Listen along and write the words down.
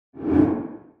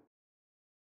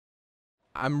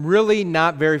I'm really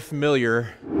not very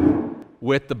familiar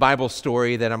with the Bible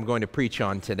story that I'm going to preach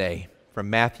on today from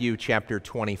Matthew chapter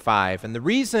 25. And the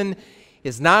reason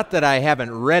is not that I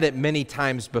haven't read it many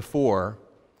times before,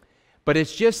 but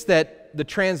it's just that the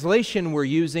translation we're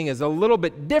using is a little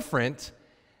bit different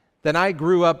than I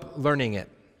grew up learning it.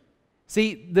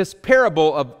 See, this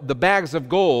parable of the bags of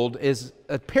gold is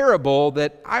a parable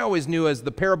that I always knew as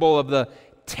the parable of the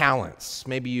talents.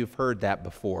 Maybe you've heard that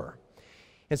before.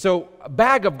 And so a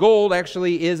bag of gold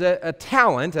actually is a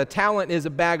talent. A talent is a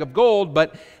bag of gold,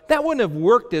 but that wouldn't have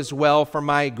worked as well for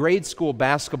my grade school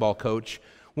basketball coach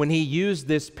when he used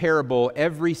this parable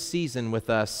every season with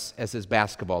us as his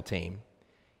basketball team.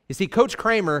 You see, Coach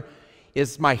Kramer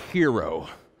is my hero.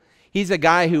 He's a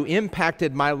guy who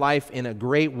impacted my life in a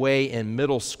great way in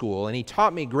middle school, and he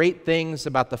taught me great things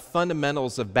about the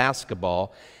fundamentals of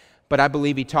basketball, but I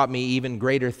believe he taught me even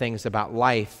greater things about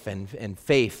life and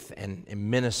faith and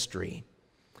ministry.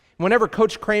 Whenever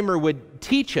Coach Kramer would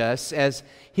teach us as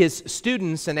his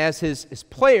students and as his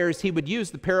players, he would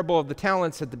use the parable of the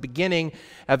talents at the beginning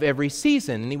of every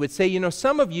season. And he would say, you know,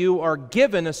 some of you are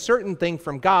given a certain thing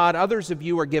from God, others of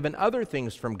you are given other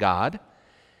things from God.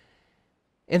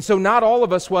 And so not all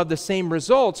of us will have the same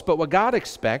results, but what God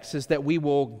expects is that we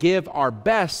will give our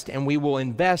best and we will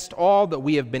invest all that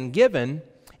we have been given,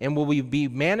 and will we be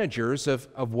managers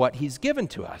of what He's given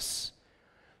to us.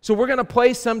 So we're going to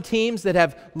play some teams that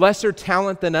have lesser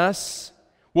talent than us.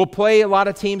 We'll play a lot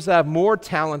of teams that have more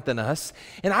talent than us.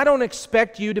 And I don't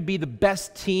expect you to be the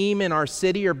best team in our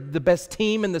city or the best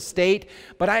team in the state,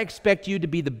 but I expect you to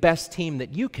be the best team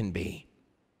that you can be.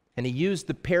 And he used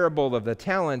the parable of the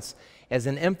talents as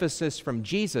an emphasis from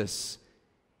Jesus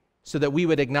so that we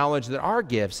would acknowledge that our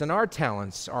gifts and our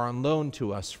talents are on loan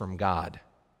to us from God.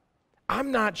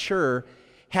 I'm not sure,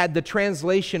 had the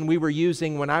translation we were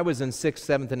using when I was in 6th,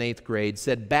 7th, and 8th grade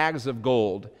said bags of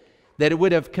gold, that it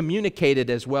would have communicated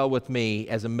as well with me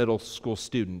as a middle school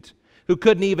student who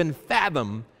couldn't even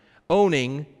fathom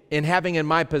owning and having in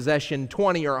my possession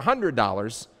 $20 or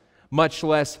 $100, much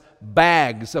less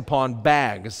bags upon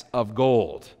bags of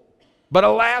gold. But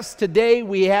alas, today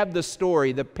we have the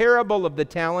story, the parable of the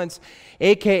talents,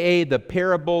 aka the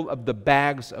parable of the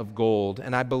bags of gold,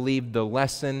 and I believe the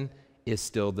lesson is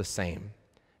still the same.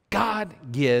 God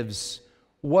gives.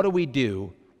 What do we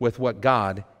do with what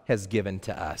God has given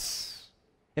to us?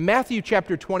 In Matthew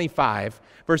chapter 25,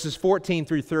 verses 14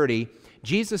 through 30,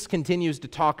 Jesus continues to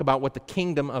talk about what the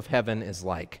kingdom of heaven is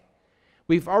like.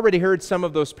 We've already heard some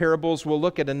of those parables. We'll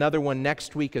look at another one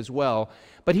next week as well.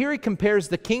 But here he compares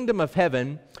the kingdom of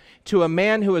heaven to a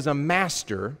man who is a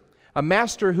master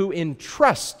who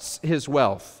entrusts his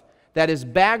wealth. That is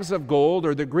bags of gold,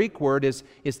 or the Greek word is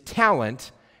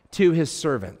talent, to his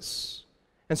servants.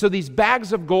 And so these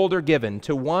bags of gold are given.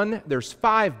 To one, there's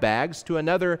 5 bags. To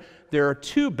another, there are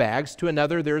 2 bags. To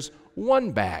another, there's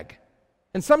 1 bag.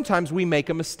 And sometimes we make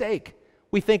a mistake.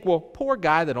 We think, well, poor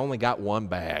guy that only got 1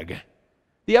 bag.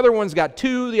 The other one's got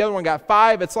 2, the other one got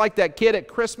 5. It's like that kid at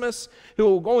Christmas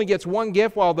who only gets 1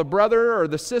 gift while the brother or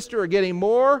the sister are getting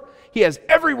more. He has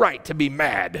every right to be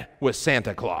mad with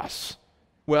Santa Claus.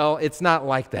 Well, it's not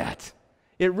like that.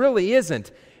 It really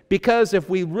isn't. Because if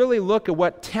we really look at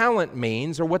what talent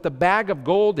means or what the bag of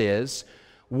gold is,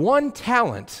 1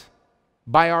 talent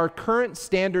by our current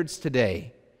standards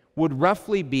today would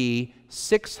roughly be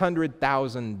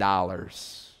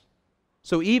 $600,000.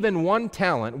 So even 1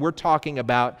 talent, we're talking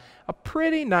about a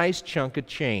pretty nice chunk of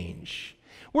change.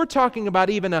 We're talking about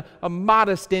even a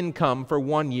modest income for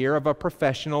 1 year of a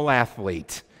professional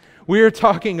athlete. We're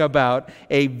talking about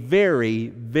a very,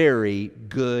 very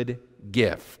good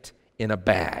gift in a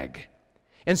bag.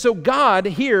 And so God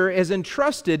here has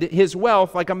entrusted His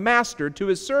wealth like a master to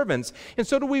His servants. And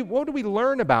so what do we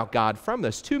learn about God from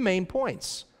this? 2 main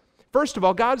points. First of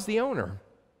all, God's the owner.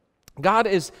 God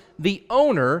is the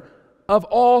owner of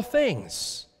all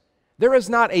things. There is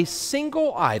not a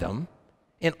single item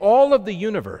in all of the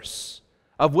universe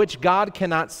of which God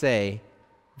cannot say,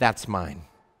 that's mine.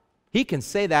 He can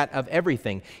say that of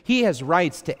everything. He has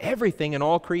rights to everything in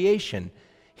all creation.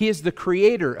 He is the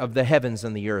creator of the heavens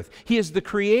and the earth. He is the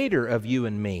creator of you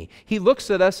and me. He looks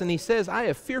at us and He says, I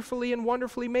have fearfully and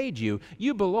wonderfully made you.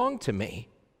 You belong to me.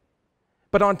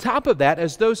 But on top of that,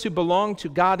 as those who belong to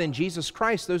God in Jesus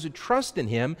Christ, those who trust in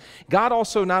Him, God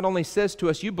also not only says to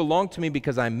us, you belong to me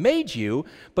because I made you,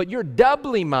 but you're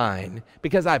doubly mine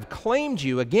because I've claimed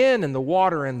you again in the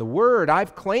water and the word.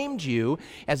 I've claimed you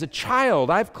as a child.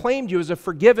 I've claimed you as a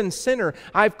forgiven sinner.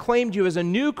 I've claimed you as a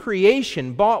new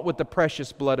creation bought with the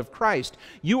precious blood of Christ.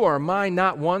 You are mine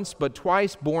not once but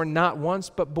twice, born not once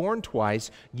but born twice.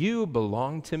 You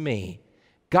belong to me.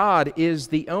 God is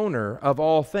the owner of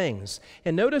all things.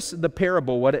 And notice the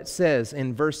parable, what it says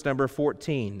in verse number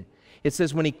 14. It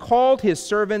says, when he called his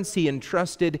servants, he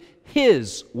entrusted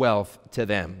his wealth to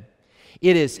them.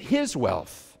 It is his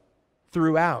wealth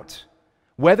throughout.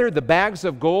 Whether the bags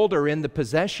of gold are in the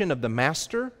possession of the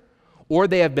master, or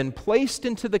they have been placed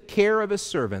into the care of his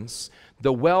servants,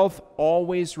 the wealth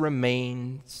always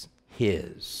remains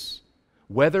his.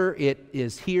 Whether it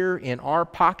is here in our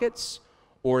pockets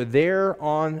or there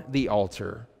on the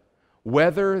altar,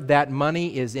 whether that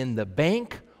money is in the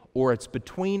bank or it's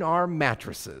between our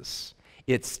mattresses,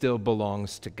 it still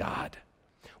belongs to God.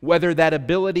 Whether that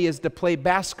ability is to play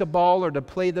basketball or to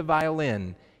play the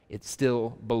violin, it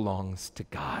still belongs to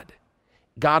God.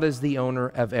 God is the owner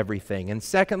of everything. And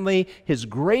secondly, his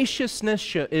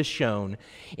graciousness is shown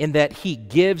in that he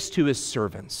gives to his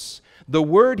servants. The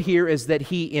word here is that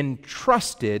he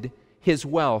entrusted his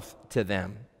wealth to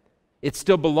them. It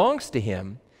still belongs to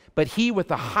him, but he, with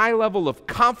a high level of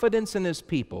confidence in his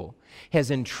people,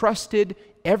 has entrusted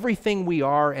everything we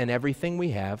are and everything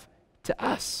we have to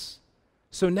us.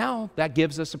 So now that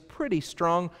gives us a pretty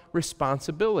strong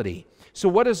responsibility. So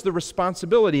what is the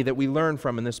responsibility that we learn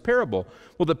from in this parable?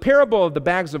 Well, the parable of the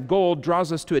bags of gold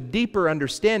draws us to a deeper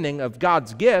understanding of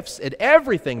God's gifts, and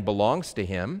everything belongs to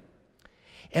him,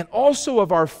 and also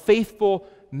of our faithful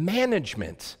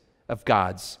management of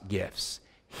God's gifts.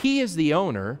 He is the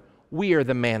owner, we are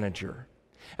the manager.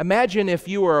 Imagine if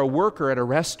you are a worker at a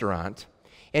restaurant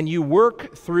and you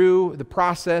work through the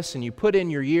process and you put in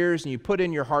your years and you put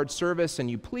in your hard service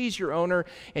and you please your owner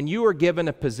and you are given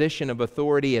a position of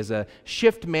authority as a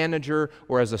shift manager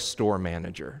or as a store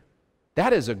manager.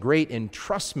 That is a great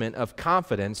entrustment of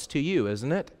confidence to you,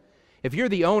 isn't it? If you're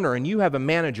the owner and you have a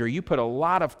manager, you put a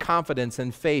lot of confidence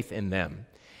and faith in them.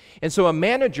 And so a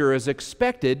manager is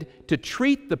expected to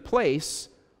treat the place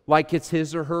like it's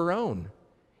his or her own.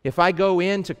 If I go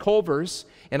into Culver's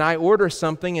and I order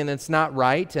something and it's not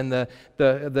right and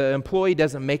the employee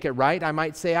doesn't make it right, I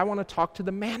might say, I want to talk to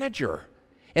the manager.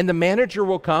 And the manager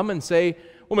will come and say,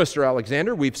 well, Mr.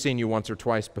 Alexander, we've seen you once or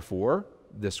twice before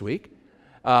this week.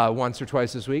 Once or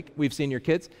twice this week. We've seen your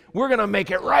kids. We're going to make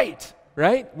it right,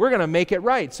 right? We're going to make it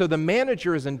right. So the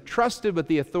manager is entrusted with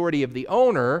the authority of the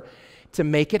owner to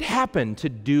make it happen, to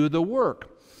do the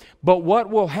work. But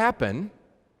what will happen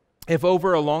if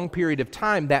over a long period of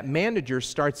time that manager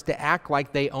starts to act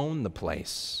like they own the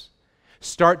place,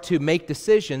 start to make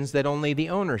decisions that only the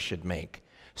owner should make,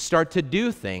 start to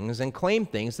do things and claim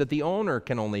things that the owner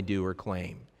can only do or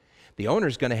claim? The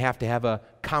owner's going to have a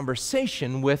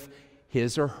conversation with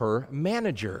his or her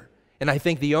manager. And I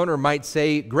think the owner might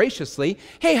say graciously,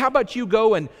 hey, how about you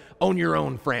go and own your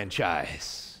own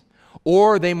franchise?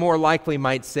 Or they more likely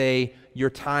might say, your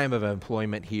time of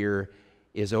employment here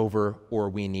is over, or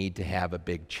we need to have a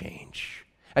big change.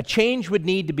 A change would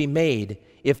need to be made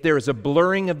if there is a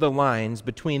blurring of the lines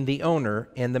between the owner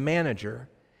and the manager.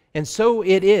 And so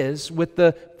it is with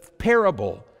the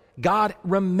parable. God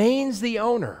remains the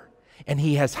owner, and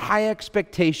he has high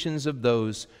expectations of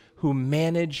those who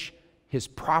manage his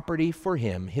property for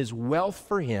him, his wealth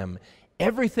for him,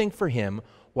 everything for him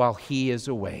while he is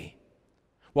away.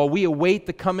 While we await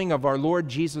the coming of our Lord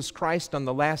Jesus Christ on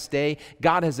the last day,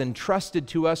 God has entrusted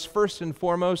to us first and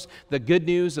foremost the good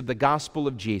news of the gospel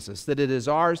of Jesus, that it is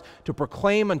ours to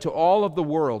proclaim unto all of the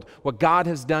world what God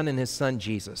has done in his Son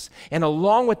Jesus. And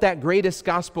along with that greatest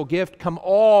gospel gift come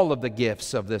all of the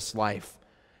gifts of this life: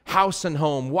 house and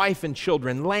home, wife and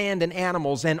children, land and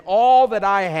animals, and all that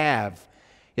I have.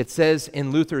 It says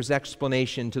in Luther's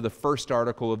explanation to the first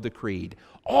article of the Creed,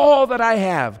 all that I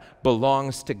have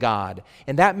belongs to God.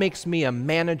 And that makes me a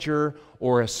manager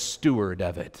or a steward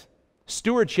of it.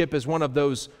 Stewardship is one of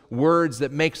those words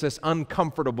that makes us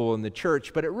uncomfortable in the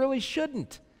church, but it really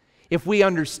shouldn't if we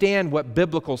understand what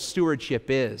biblical stewardship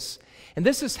is. And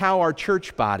this is how our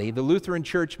church body, the Lutheran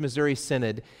Church Missouri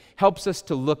Synod, helps us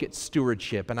to look at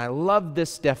stewardship. And I love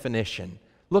this definition.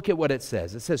 Look at what it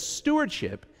says. It says,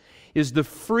 stewardship is the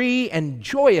free and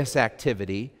joyous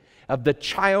activity of the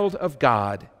child of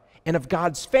God and of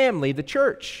God's family, the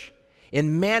church,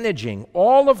 in managing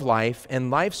all of life and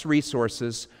life's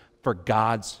resources for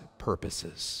God's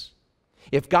purposes.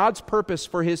 If God's purpose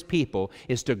for his people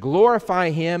is to glorify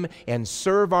him and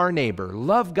serve our neighbor,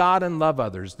 love God and love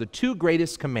others, the two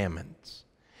greatest commandments,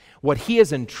 what he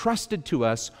has entrusted to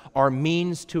us are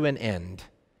means to an end.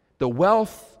 The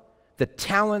wealth, the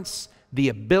talents, the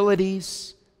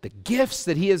abilities, the gifts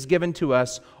that he has given to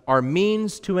us are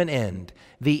means to an end.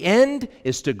 The end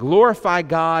is to glorify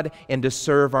God and to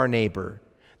serve our neighbor.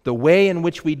 The way in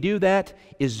which we do that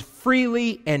is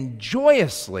freely and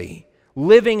joyously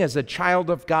living as a child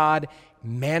of God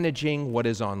managing what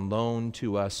is on loan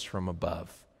to us from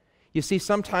above. You see,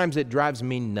 sometimes it drives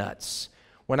me nuts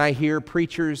when I hear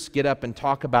preachers get up and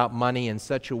talk about money in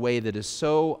such a way that is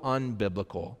so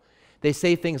unbiblical. They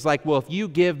say things like, well, if you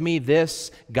give me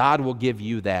this, God will give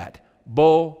you that.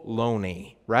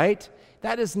 Baloney, right?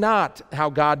 That is not how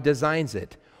God designs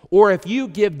it. Or if you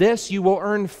give this, you will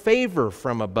earn favor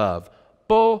from above.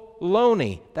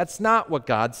 Baloney. That's not what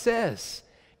God says.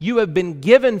 You have been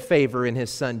given favor in His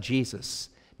Son Jesus.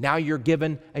 Now you're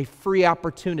given a free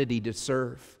opportunity to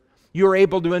serve. You're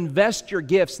able to invest your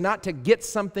gifts, not to get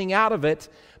something out of it,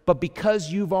 but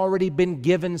because you've already been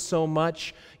given so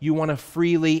much, you want to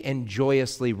freely and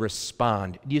joyously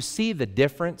respond. Do you see the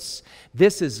difference?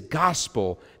 This is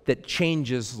gospel that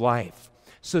changes life.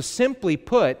 So simply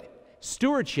put,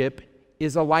 stewardship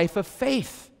is a life of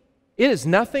faith. It is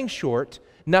nothing short,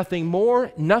 nothing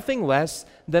more, nothing less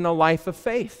than a life of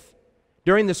faith.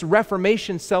 During this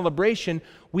Reformation celebration,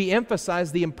 we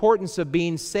emphasize the importance of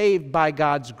being saved by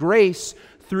God's grace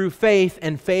through faith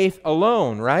and faith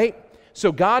alone, right?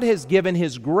 So God has given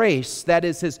His grace, that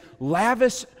is His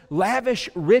lavish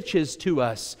riches to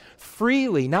us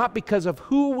freely, not because of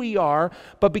who we are,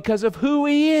 but because of who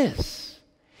He is.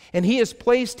 And He has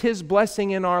placed His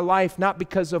blessing in our life not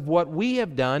because of what we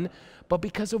have done, but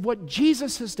because of what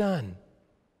Jesus has done.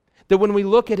 That when we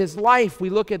look at His life, we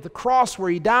look at the cross where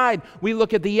He died, we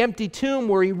look at the empty tomb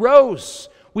where He rose,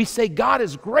 we say, God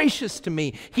is gracious to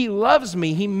me. He loves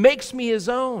me. He makes me His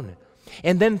own.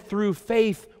 And then through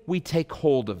faith, we take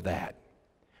hold of that.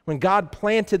 When God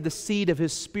planted the seed of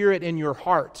His Spirit in your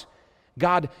heart,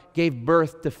 God gave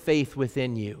birth to faith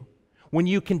within you. When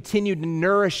you continue to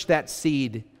nourish that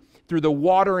seed through the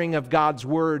watering of God's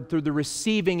Word, through the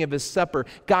receiving of His supper,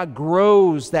 God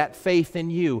grows that faith in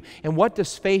you. And what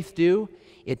does faith do?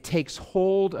 It takes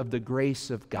hold of the grace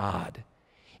of God.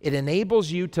 It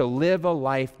enables you to live a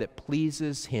life that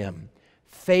pleases Him.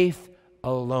 Faith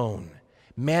alone,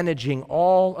 managing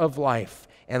all of life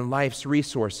and life's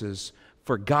resources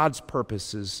for God's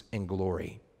purposes and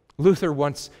glory. Luther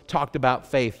once talked about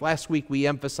faith. Last week we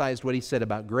emphasized what he said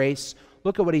about grace.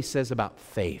 Look at what he says about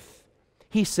faith.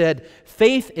 He said,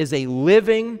 faith is a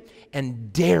living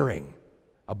and daring,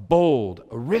 a bold,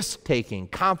 a risk-taking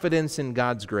confidence in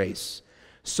God's grace,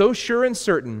 so sure and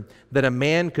certain that a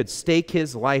man could stake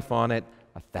his life on it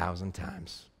 1,000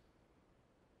 times.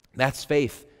 That's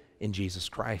faith in Jesus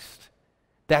Christ.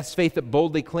 That's faith that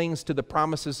boldly clings to the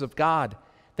promises of God.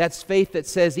 That's faith that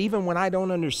says, even when I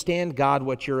don't understand, God,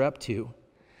 what you're up to,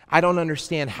 I don't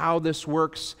understand how this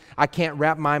works, I can't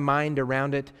wrap my mind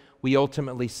around it, we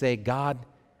ultimately say, God,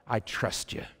 I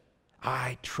trust you.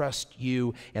 I trust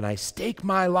you, and I stake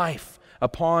my life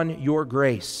upon your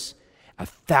grace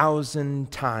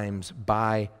 1,000 times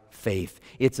by faith.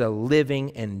 It's a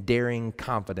living and daring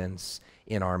confidence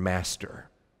in our Master.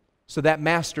 So that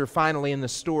Master finally in the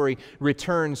story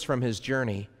returns from his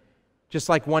journey. Just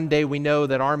like one day we know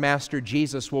that our Master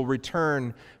Jesus will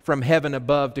return from heaven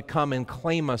above to come and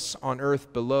claim us on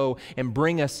earth below and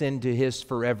bring us into His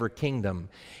forever kingdom.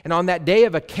 And on that day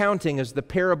of accounting, as the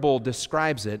parable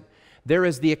describes it, there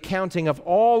is the accounting of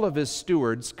all of His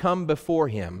stewards come before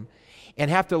Him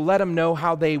and have to let Him know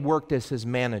how they worked as His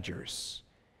managers.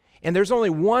 And there's only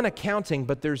one accounting,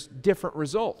 but there's different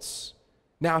results.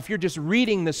 Now, if you're just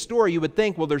reading the story, you would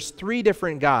think, well, there's 3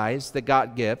 different guys that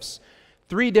got gifts,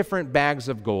 3 different bags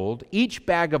of gold, each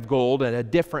bag of gold at a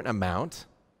different amount.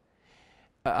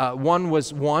 One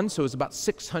was 1, so it was about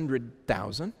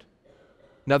 600,000.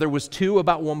 Another was 2,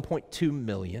 about 1.2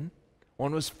 million.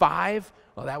 One was 5,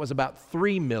 well, that was about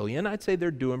 3 million. I'd say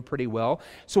they're doing pretty well.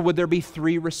 So would there be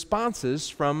 3 responses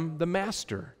from the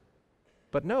master?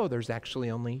 But no, there's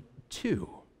actually only 2.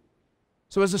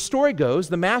 So as the story goes,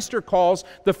 the master calls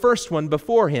the first one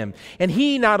before him. And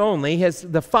he not only has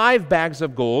the 5 bags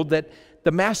of gold that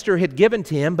the master had given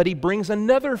to him, but he brings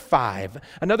another 5.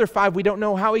 Another 5, we don't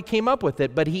know how he came up with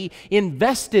it, but he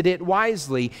invested it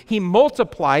wisely. He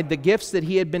multiplied the gifts that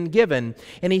he had been given.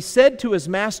 And he said to his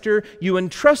master, "You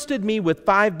entrusted me with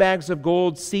 5 bags of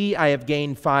gold. See, I have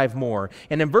gained 5 more."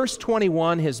 And in verse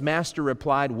 21, his master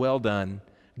replied, "Well done,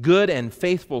 good and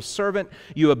faithful servant.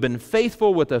 You have been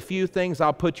faithful with a few things.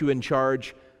 I'll put you in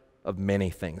charge of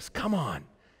many things. Come on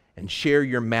and share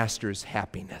your master's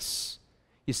happiness."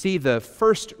 You see, the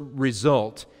first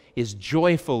result is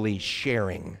joyfully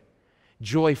sharing.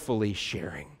 Joyfully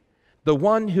sharing. The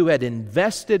one who had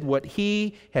invested what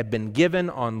he had been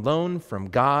given on loan from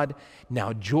God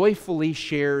now joyfully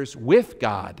shares with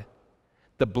God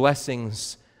the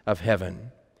blessings of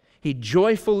heaven. He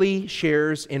joyfully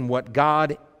shares in what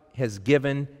God has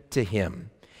given to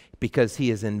him because he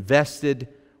has invested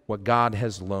what God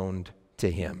has loaned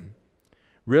to him.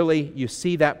 Really, you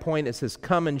see that point? It says,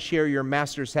 come and share your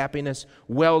master's happiness.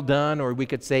 Well done, or we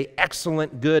could say,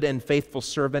 excellent, good, and faithful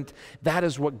servant. That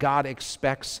is what God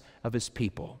expects of his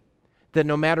people. That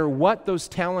no matter what those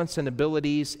talents and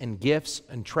abilities and gifts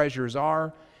and treasures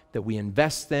are, that we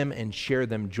invest them and share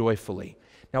them joyfully.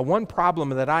 Now, one problem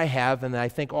that I have, and that I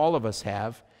think all of us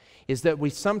have, is that we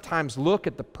sometimes look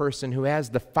at the person who has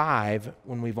the 5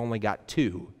 when we've only got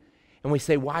 2. And we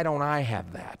say, why don't I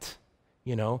have that?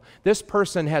 You know, this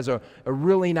person has a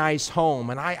really nice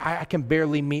home, and I can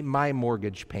barely meet my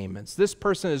mortgage payments. This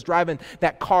person is driving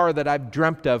that car that I've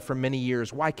dreamt of for many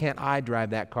years. Why can't I drive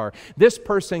that car? This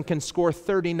person can score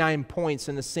 39 points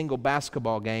in a single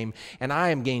basketball game, and I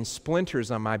am getting splinters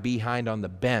on my behind on the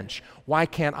bench. Why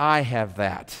can't I have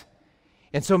that?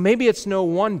 And so maybe it's no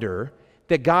wonder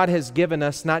that God has given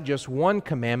us not just one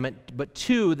commandment, but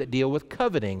 2 that deal with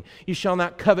coveting. You shall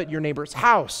not covet your neighbor's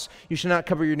house. You shall not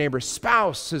covet your neighbor's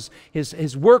spouse,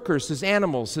 his workers, his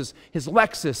animals, his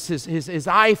Lexus, his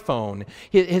iPhone,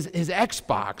 his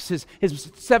Xbox, his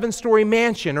 7-story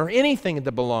mansion, or anything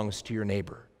that belongs to your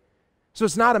neighbor. So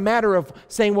it's not a matter of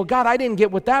saying, well, God, I didn't get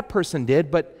what that person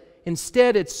did, but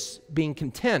instead it's being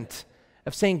content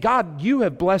of saying, God, you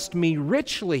have blessed me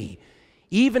richly.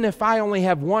 Even if I only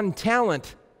have 1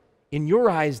 talent, in your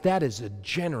eyes, that is a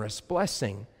generous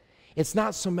blessing. It's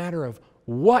not so matter of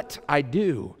what I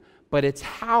do, but it's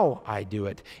how I do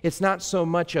it. It's not so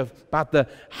much about the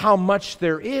how much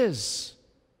there is,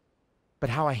 but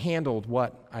how I handled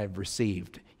what I've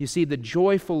received. You see, the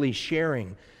joyfully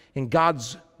sharing in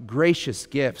God's gracious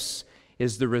gifts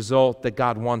is the result that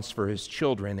God wants for his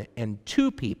children. And 2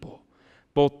 people,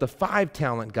 both the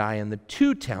 5-talent guy and the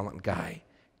 2-talent guy,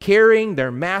 carrying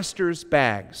their master's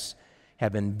bags,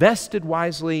 have invested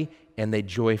wisely, and they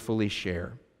joyfully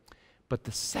share. But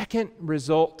the second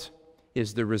result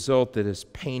is the result that is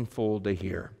painful to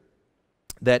hear.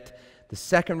 That the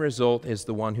second result is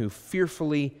the one who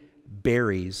fearfully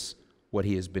buries what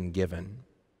he has been given.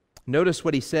 Notice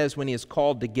what he says when he is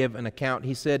called to give an account.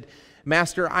 He said,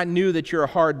 Master, I knew that you're a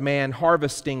hard man,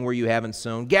 harvesting where you haven't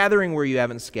sown, gathering where you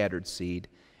haven't scattered seed.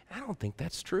 I don't think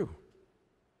that's true.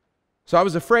 So I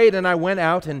was afraid, and I went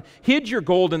out and hid your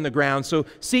gold in the ground. So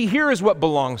see, here is what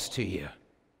belongs to you.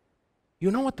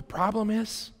 You know what the problem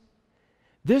is?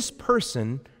 This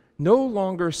person no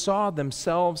longer saw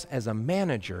themselves as a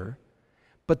manager,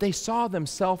 but they saw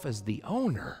themselves as the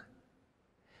owner.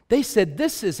 They said,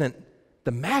 this isn't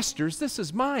the master's, this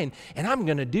is mine, and I'm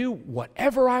going to do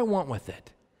whatever I want with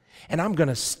it. And I'm going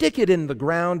to stick it in the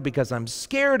ground because I'm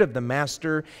scared of the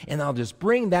master, and I'll just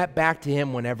bring that back to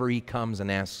him whenever he comes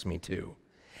and asks me to.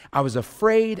 I was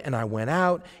afraid, and I went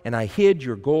out, and I hid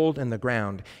your gold in the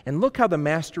ground. And look how the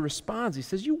master responds. He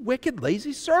says, you wicked,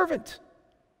 lazy servant.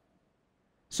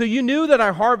 So you knew that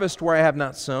I harvest where I have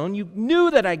not sown. You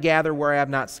knew that I gather where I have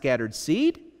not scattered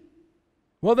seed.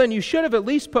 Well, then you should have at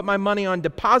least put my money on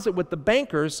deposit with the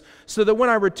bankers so that when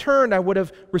I returned, I would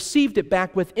have received it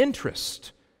back with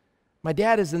interest. My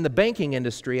dad is in the banking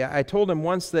industry. I told him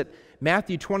once that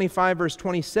Matthew 25, verse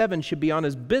 27 should be on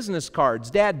his business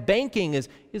cards. Dad, banking is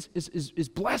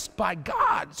blessed by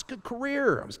God. It's a good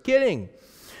career. I was kidding.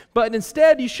 But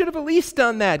instead, you should have at least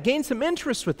done that. Gain some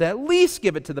interest with that. At least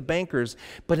give it to the bankers.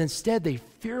 But instead, they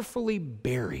fearfully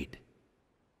buried.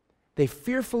 They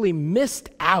fearfully missed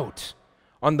out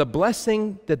on the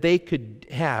blessing that they could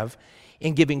have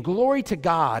in giving glory to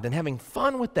God and having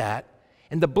fun with that,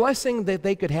 and the blessing that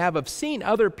they could have of seeing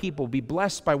other people be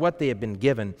blessed by what they have been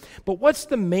given. But what's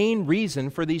the main reason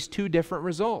for these 2 different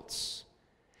results?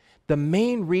 The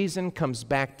main reason comes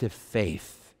back to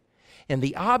faith. And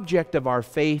the object of our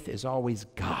faith is always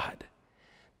God.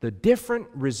 The different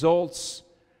results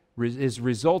is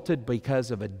resulted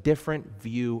because of a different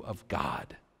view of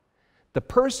God. The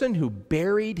person who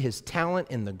buried his talent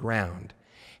in the ground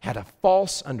had a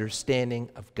false understanding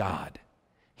of God.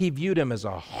 He viewed him as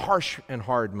a harsh and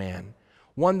hard man,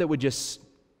 one that would just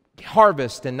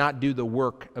harvest and not do the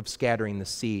work of scattering the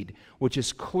seed, which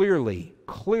is clearly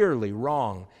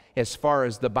wrong as far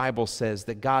as the Bible says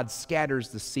that God scatters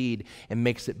the seed and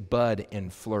makes it bud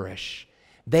and flourish.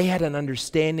 They had an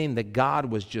understanding that God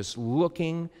was just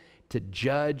looking to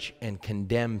judge and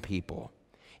condemn people,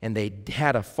 and they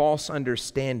had a false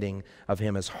understanding of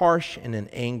him as harsh and an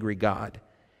angry God.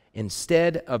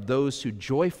 Instead of those who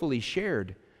joyfully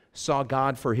shared, saw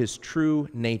God for his true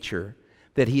nature,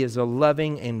 that he is a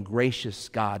loving and gracious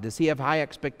God. Does he have high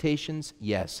expectations?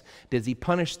 Yes. Does he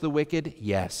punish the wicked?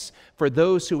 Yes. For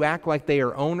those who act like they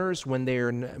are owners when they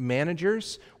are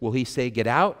managers, will he say, get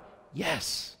out?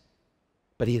 Yes.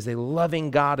 But he is a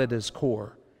loving God at his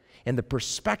core. And the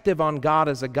perspective on God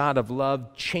as a God of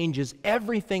love changes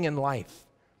everything in life.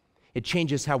 It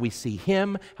changes how we see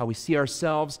Him, how we see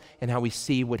ourselves, and how we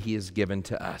see what He has given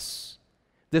to us.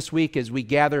 This week, as we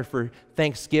gather for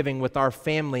Thanksgiving with our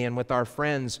family and with our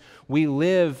friends, we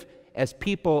live as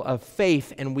people of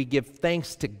faith and we give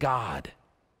thanks to God.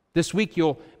 This week,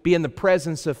 you'll be in the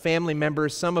presence of family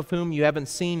members, some of whom you haven't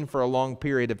seen for a long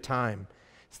period of time.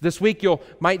 This week, you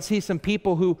might see some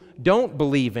people who don't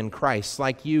believe in Christ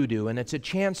like you do, and it's a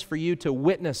chance for you to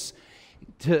witness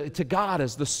to God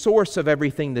as the source of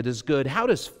everything that is good. How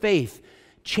does faith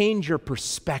change your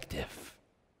perspective?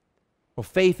 Well,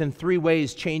 faith in three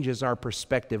ways changes our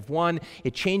perspective. One,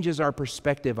 it changes our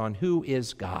perspective on who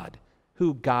is God,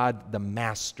 who God the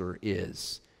Master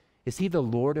is. Is He the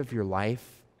Lord of your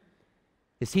life?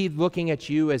 Is He looking at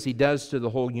you as He does to the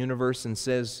whole universe and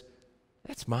says,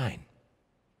 that's mine?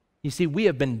 You see, we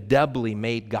have been doubly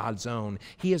made God's own.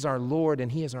 He is our Lord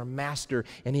and He is our Master,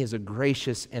 and He is a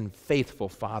gracious and faithful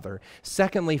Father.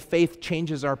 Secondly, faith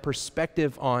changes our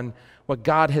perspective on what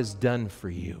God has done for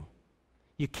you.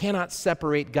 You cannot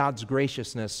separate God's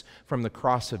graciousness from the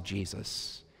cross of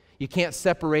Jesus. You can't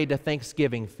separate a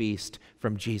Thanksgiving feast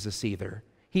from Jesus either.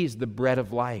 He's the bread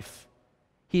of life.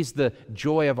 He's the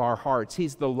joy of our hearts.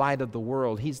 He's the light of the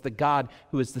world. He's the God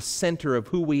who is the center of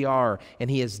who we are, and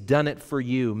He has done it for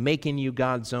you, making you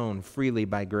God's own freely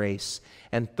by grace.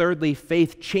 And thirdly,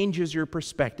 faith changes your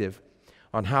perspective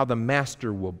on how the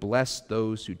Master will bless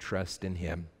those who trust in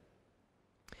Him.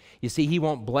 You see, He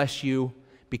won't bless you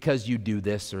because you do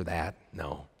this or that.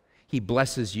 No. He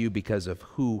blesses you because of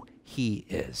who He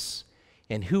is.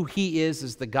 And who He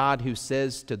is the God who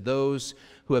says to those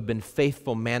who have been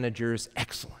faithful managers,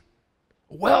 excellent,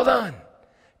 well done,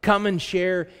 come and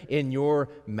share in your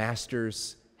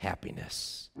Master's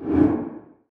happiness.